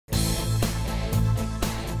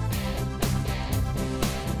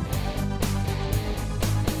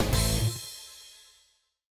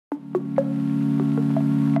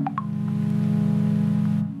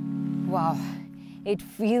It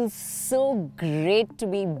feels so great to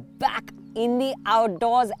be back in the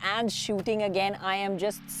outdoors and shooting again. I am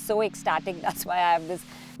just so ecstatic. That's why I have this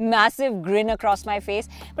massive grin across my face.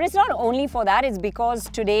 But it's not only for that, it's because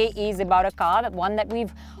today is about a car, one that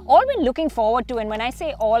we've all been looking forward to. And when I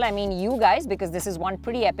say all, I mean you guys, because this is one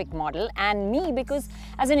pretty epic model, and me, because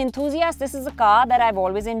as an enthusiast, this is a car that I've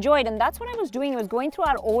always enjoyed. And that's what I was doing. I was going through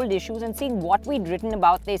our old issues and seeing what we'd written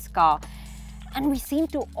about this car. And we seem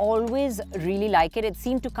to always really like it. It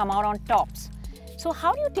seemed to come out on tops. So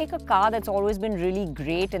how do you take a car that's always been really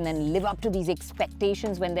great and then live up to these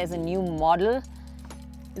expectations when there's a new model?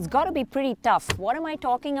 It's got to be pretty tough. What am I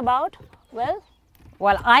talking about? Well,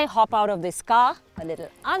 while I hop out of this car a little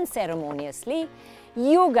unceremoniously,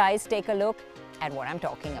 you guys take a look at what I'm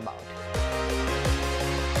talking about.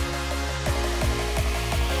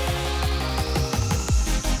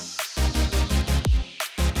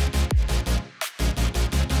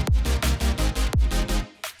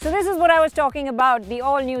 So this is what I was talking about, the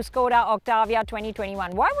all-new Skoda Octavia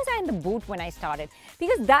 2021. Why was I in the boot when I started?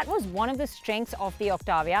 Because that was one of the strengths of the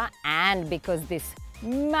Octavia, and because this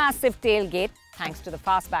massive tailgate, thanks to the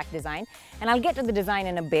fastback design, and I'll get to the design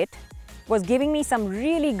in a bit, was giving me some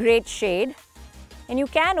really great shade. And you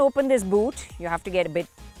can open this boot. You have to get a bit,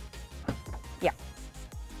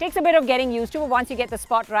 takes a bit of getting used to, but once you get the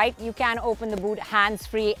spot right, you can open the boot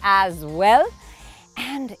hands-free as well.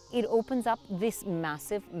 And it opens up this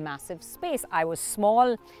massive, massive space. I was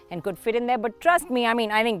small and could fit in there, but trust me, I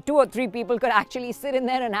mean, I think 2 or 3 people could actually sit in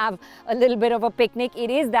there and have a little bit of a picnic. It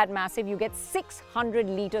is that massive. You get 600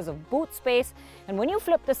 liters of boot space. And when you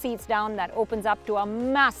flip the seats down, that opens up to a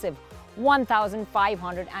massive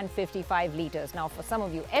 1,555 liters. Now, for some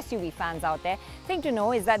of you SUV fans out there, thing to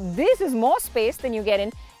know is that this is more space than you get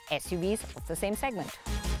in SUVs of the same segment.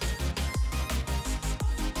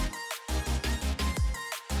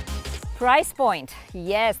 Price point.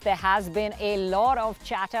 Yes, there has been a lot of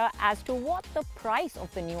chatter as to what the price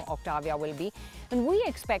of the new Octavia will be, and we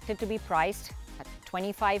expect it to be priced at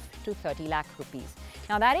 25 to 30 lakh rupees.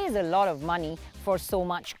 Now that is a lot of money for so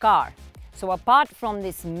much car. So apart from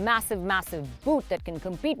this massive, massive boot that can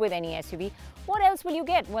compete with any SUV, what else will you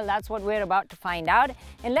get? Well, that's what we're about to find out,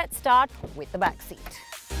 and let's start with the back seat.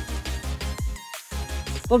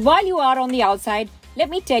 But while you are on the outside,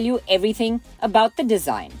 let me tell you everything about the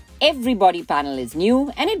design. Every body panel is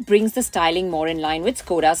new, and it brings the styling more in line with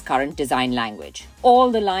Skoda's current design language.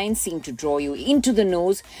 All the lines seem to draw you into the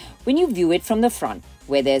nose when you view it from the front,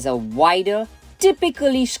 where there's a wider,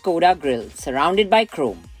 typically Skoda grille surrounded by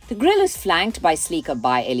chrome. The grille is flanked by sleeker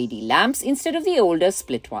bi-LED lamps instead of the older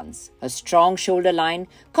split ones. A strong shoulder line,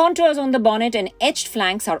 contours on the bonnet and etched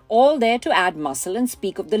flanks are all there to add muscle and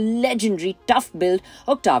speak of the legendary tough build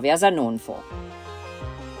Octavias are known for.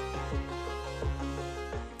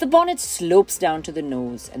 The bonnet slopes down to the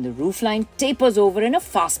nose and the roofline tapers over in a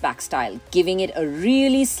fastback style, giving it a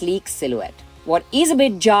really sleek silhouette. What is a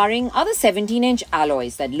bit jarring are the 17-inch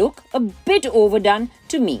alloys that look a bit overdone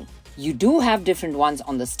to me. You do have different ones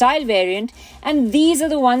on the style variant, and these are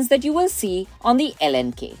the ones that you will see on the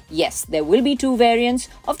LNK. Yes, there will be 2 variants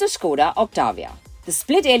of the Skoda Octavia. The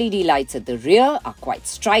split LED lights at the rear are quite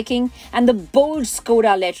striking, and the bold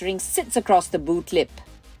Skoda lettering sits across the boot lip.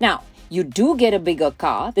 Now, you do get a bigger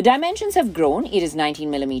car. The dimensions have grown. It is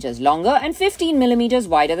 19mm longer and 15mm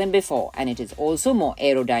wider than before, and it is also more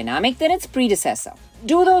aerodynamic than its predecessor.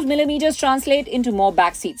 Do those millimeters translate into more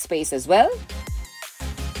backseat space as well?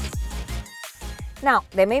 Now,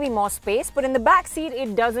 there may be more space, but in the back seat,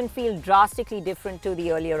 it doesn't feel drastically different to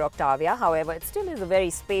the earlier Octavia. However, it still is a very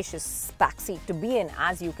spacious back seat to be in.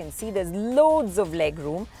 As you can see, there's loads of leg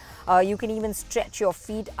room. You can even stretch your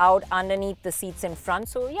feet out underneath the seats in front.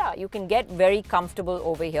 So yeah, you can get very comfortable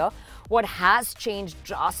over here. What has changed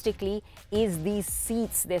drastically is these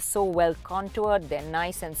seats. They're so well contoured, they're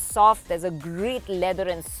nice and soft. There's a great leather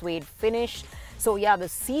and suede finish. So yeah, the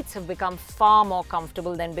seats have become far more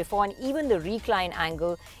comfortable than before, and even the recline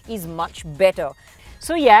angle is much better.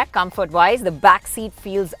 So yeah, comfort-wise, the back seat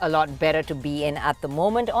feels a lot better to be in at the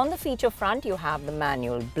moment. On the feature front, you have the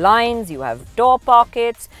manual blinds, you have door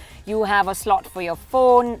pockets, you have a slot for your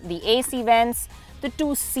phone, the AC vents, the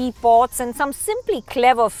 2 C ports, and some simply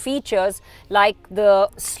clever features like the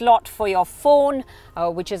slot for your phone,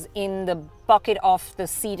 which is in the pocket of the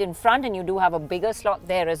seat in front, and you do have a bigger slot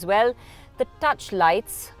there as well. The touch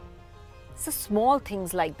lights. It's the small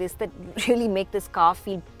things like this that really make this car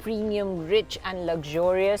feel premium, rich and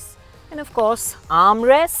luxurious. And of course,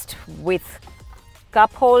 armrest with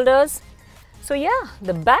cup holders. So yeah,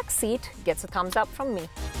 the back seat gets a thumbs up from me.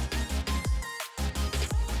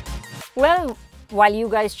 Well, while you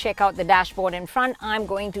guys check out the dashboard in front, I'm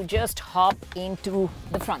going to just hop into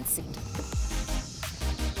the front seat.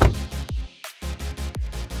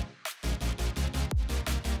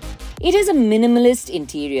 It is a minimalist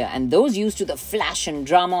interior, and those used to the flash and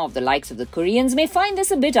drama of the likes of the Koreans may find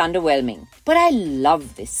this a bit underwhelming. But I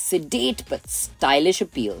love this sedate but stylish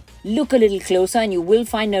appeal. Look a little closer and you will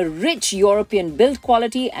find a rich European build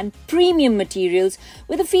quality and premium materials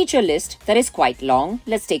with a feature list that is quite long.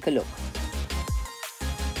 Let's take a look.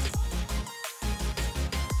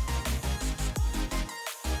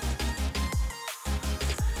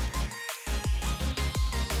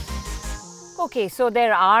 Okay, so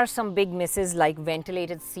there are some big misses like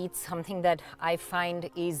ventilated seats, something that I find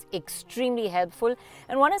is extremely helpful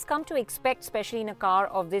and one has come to expect, especially in a car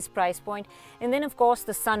of this price point. And then of course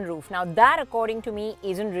the sunroof. Now that, according to me,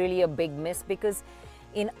 isn't really a big miss, because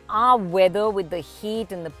in our weather with the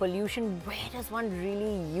heat and the pollution, where does one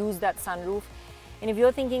really use that sunroof? And if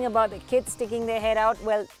you're thinking about the kids sticking their head out,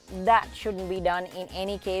 well, that shouldn't be done in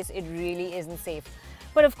any case. It really isn't safe.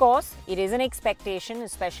 But of course, it is an expectation,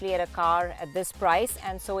 especially at a car at this price,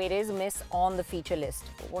 and so it is a miss on the feature list.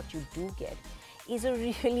 But what you do get is a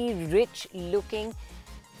really rich looking,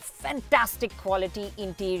 fantastic quality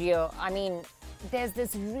interior. I mean, there's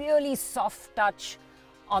this really soft touch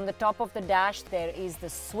on the top of the dash. There is the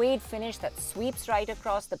suede finish that sweeps right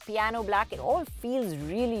across, the piano black. It all feels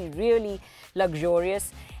really, really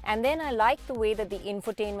luxurious. And then I like the way that the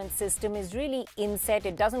infotainment system is really inset.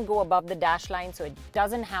 It doesn't go above the dash line, so it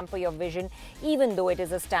doesn't hamper your vision, even though it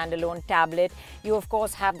is a standalone tablet. You of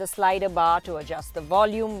course have the slider bar to adjust the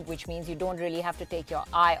volume, which means you don't really have to take your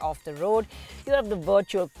eye off the road. You have the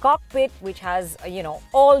virtual cockpit, which has,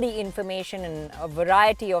 all the information and a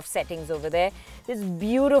variety of settings over there. This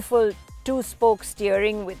beautiful two-spoke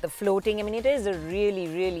steering with the floating. I mean, it is a really,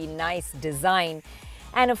 really nice design.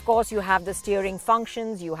 And of course, you have the steering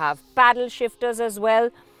functions, you have paddle shifters as well,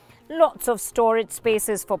 lots of storage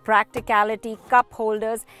spaces for practicality, cup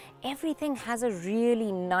holders. Everything has a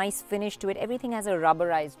really nice finish to it. Everything has a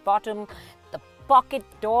rubberized bottom. The pocket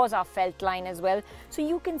doors are felt line as well, so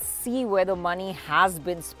you can see where the money has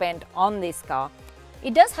been spent on this car.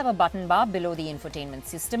 It does have a button bar below the infotainment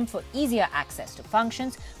system for easier access to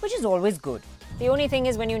functions, which is always good. The only thing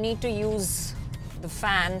is when you need to use the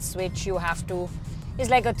fan switch, you have to, it's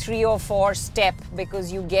like a 3 or 4 step,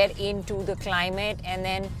 because you get into the climate and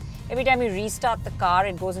then every time you restart the car,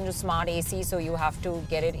 it goes into smart AC, so you have to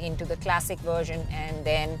get it into the classic version and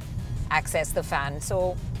then access the fan.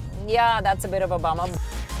 So yeah, that's a bit of a bummer.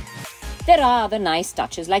 There are other nice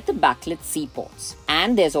touches like the backlit C ports.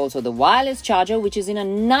 And there's also the wireless charger, which is in a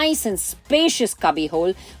nice and spacious cubby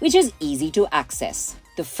hole, which is easy to access.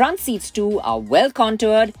 The front seats too are well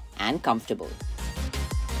contoured and comfortable.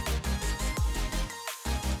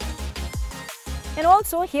 And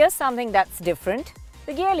also, here's something that's different.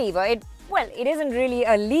 The gear lever, it isn't really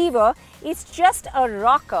a lever, it's just a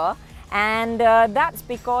rocker. And that's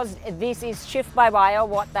because this is shift by wire.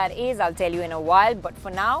 What that is, I'll tell you in a while. But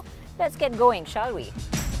for now, let's get going, shall we?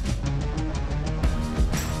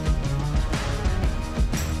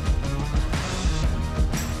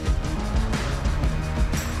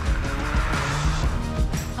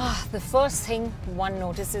 The first thing one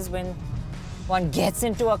notices when one gets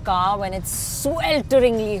into a car when it's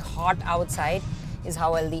swelteringly hot outside is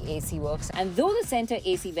how well the AC works. And though the center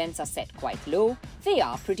AC vents are set quite low, they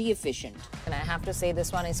are pretty efficient. And I have to say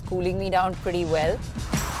this one is cooling me down pretty well.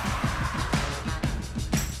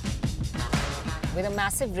 With a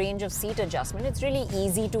massive range of seat adjustment, it's really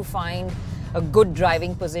easy to find a good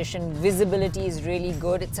driving position. Visibility is really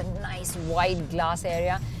good. It's a nice wide glass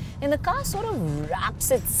area. And the car sort of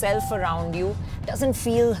wraps itself around you. Doesn't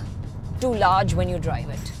feel too large when you drive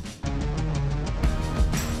it.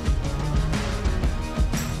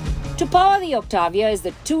 To power the Octavia is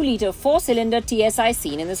the 2-litre 4-cylinder TSI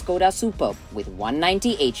seen in the Skoda Superb with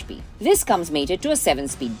 190 HP. This comes mated to a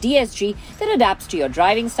 7-speed DSG that adapts to your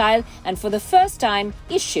driving style and for the first time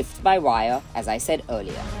is shift by wire, as I said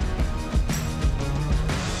earlier.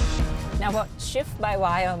 Now, what shift by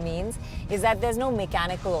wire means is that there's no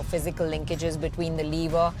mechanical or physical linkages between the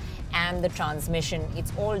lever and the transmission.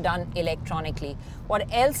 It's all done electronically. What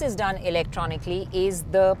else is done electronically is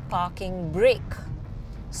the parking brake.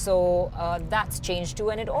 So that's changed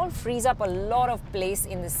too, and it all frees up a lot of place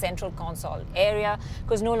in the central console area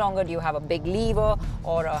because no longer do you have a big lever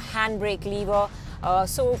or a handbrake lever.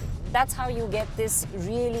 So that's how you get this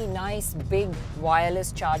really nice big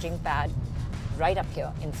wireless charging pad right up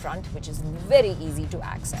here in front, which is very easy to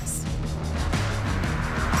access.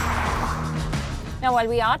 Now, while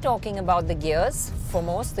we are talking about the gears,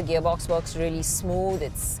 foremost, the gearbox works really smooth,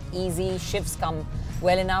 it's easy, shifts come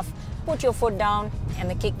well enough. Put your foot down and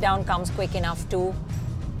the kick down comes quick enough too.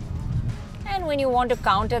 And when you want to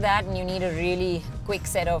counter that and you need a really quick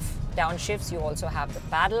set of downshifts, you also have the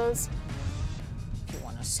paddles. If you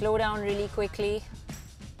want to slow down really quickly.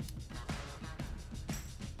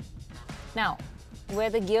 Now, where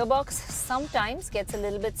the gearbox sometimes gets a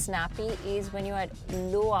little bit snappy is when you're at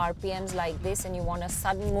low RPMs like this and you want a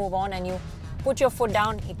sudden move on and you put your foot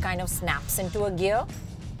down, it kind of snaps into a gear.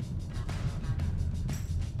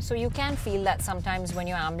 So you can feel that sometimes when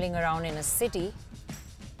you're ambling around in a city.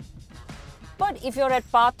 But if you're at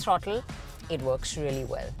path throttle, it works really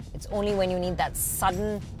well. It's only when you need that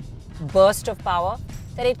sudden burst of power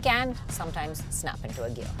that it can sometimes snap into a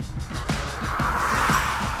gear.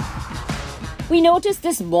 We noticed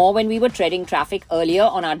this more when we were treading traffic earlier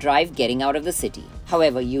on our drive getting out of the city.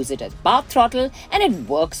 However, use it as path throttle and it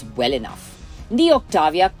works well enough. The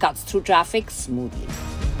Octavia cuts through traffic smoothly.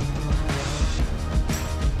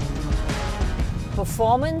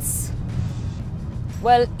 Performance,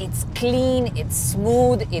 well, it's clean, it's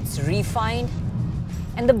smooth, it's refined.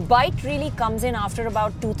 And the bite really comes in after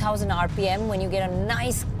about 2000 RPM when you get a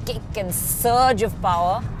nice kick and surge of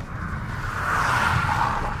power.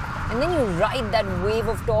 And then you ride that wave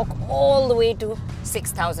of torque all the way to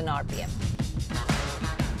 6000 RPM.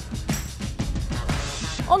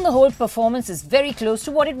 On the whole, performance is very close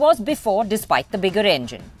to what it was before despite the bigger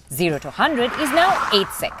engine. 0 to 100 is now 8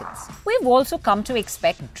 seconds. We've also come to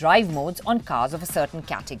expect drive modes on cars of a certain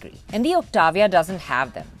category, and the Octavia doesn't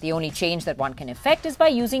have them. The only change that one can effect is by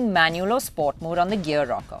using manual or sport mode on the gear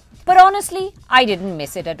rocker. But honestly, I didn't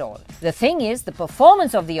miss it at all. The thing is, the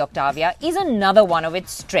performance of the Octavia is another one of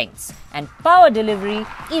its strengths, and power delivery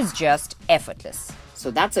is just effortless.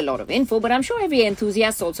 So that's a lot of info, but I'm sure every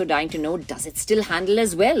enthusiast's also dying to know, does it still handle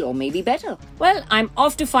as well or maybe better? Well, I'm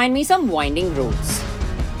off to find me some winding roads.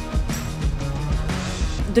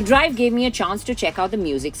 The drive gave me a chance to check out the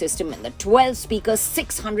music system, and the 12-speaker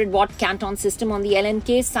 600-watt Canton system on the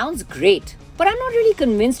LNK sounds great. But I'm not really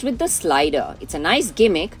convinced with the slider. It's a nice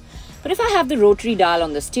gimmick, but if I have the rotary dial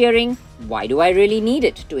on the steering, why do I really need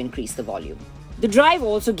it to increase the volume? The drive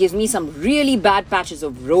also gives me some really bad patches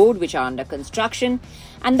of road which are under construction,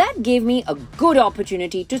 and that gave me a good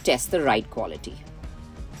opportunity to test the ride quality.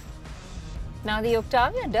 Now the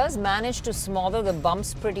Octavia does manage to smother the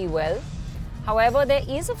bumps pretty well. However, there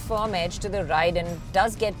is a firm edge to the ride and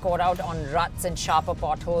does get caught out on ruts and sharper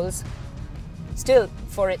potholes. Still,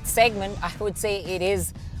 for its segment, I would say it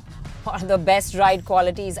is one of the best ride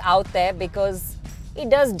qualities out there because it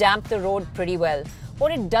does damp the road pretty well.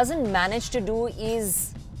 What it doesn't manage to do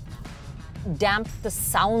is damp the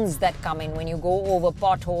sounds that come in when you go over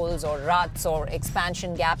potholes or ruts or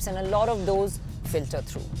expansion gaps, and a lot of those filter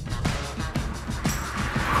through.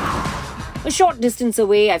 A short distance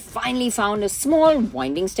away, I finally found a small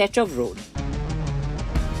winding stretch of road.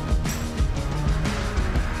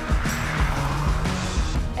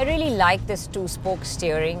 I really like this two-spoke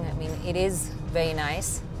steering. I mean, it is very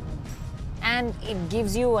nice. And it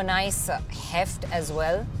gives you a nice heft as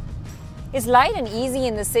well. It's light and easy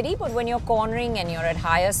in the city, but when you're cornering and you're at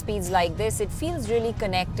higher speeds like this, it feels really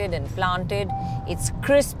connected and planted. It's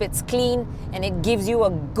crisp, it's clean, and it gives you a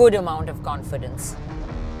good amount of confidence.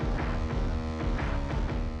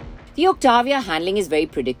 The Octavia handling is very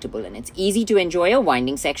predictable and it's easy to enjoy a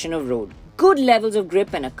winding section of road. Good levels of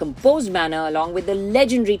grip and a composed manner along with the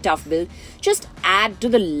legendary tough build just add to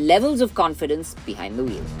the levels of confidence behind the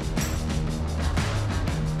wheel.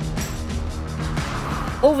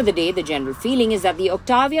 Over the day, the general feeling is that the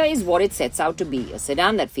Octavia is what it sets out to be, a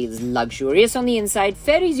sedan that feels luxurious on the inside,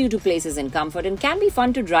 ferries you to places in comfort and can be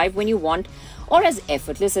fun to drive when you want or as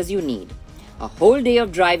effortless as you need. A whole day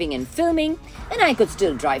of driving and filming, and I could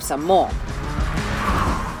still drive some more.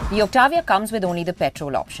 The Octavia comes with only the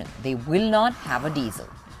petrol option. They will not have a diesel.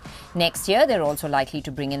 Next year, they're also likely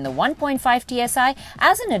to bring in the 1.5 TSI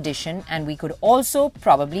as an addition, and we could also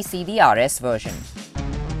probably see the RS version.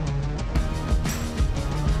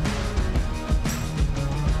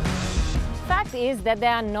 Fact is that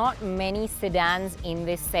there are not many sedans in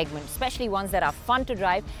this segment, especially ones that are fun to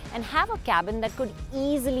drive and have a cabin that could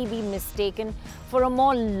easily be mistaken for a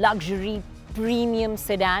more luxury premium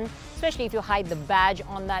sedan, especially if you hide the badge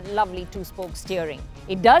on that lovely two-spoke steering.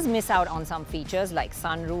 It does miss out on some features like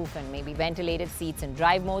sunroof and maybe ventilated seats and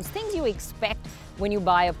drive modes, things you expect when you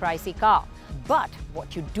buy a pricey car. But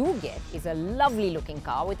what you do get is a lovely looking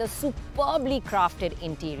car with a superbly crafted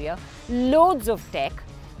interior, loads of tech,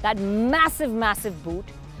 that massive boot,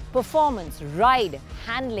 performance, ride,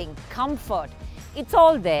 handling, comfort, It's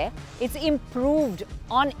all there. It's improved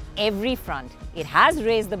on every front. It has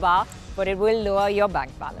raised the bar, but it will lower your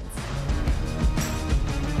bank balance.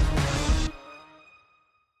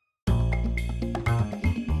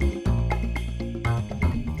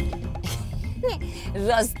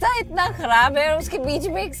 रास्ता इतना खराब है और उसके बीच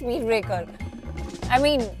में एक speed breaker. I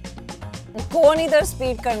mean, कौन इधर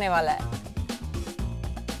स्पीड करने वाला है?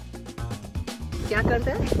 क्या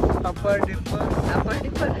करता है? अपर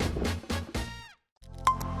डिपर.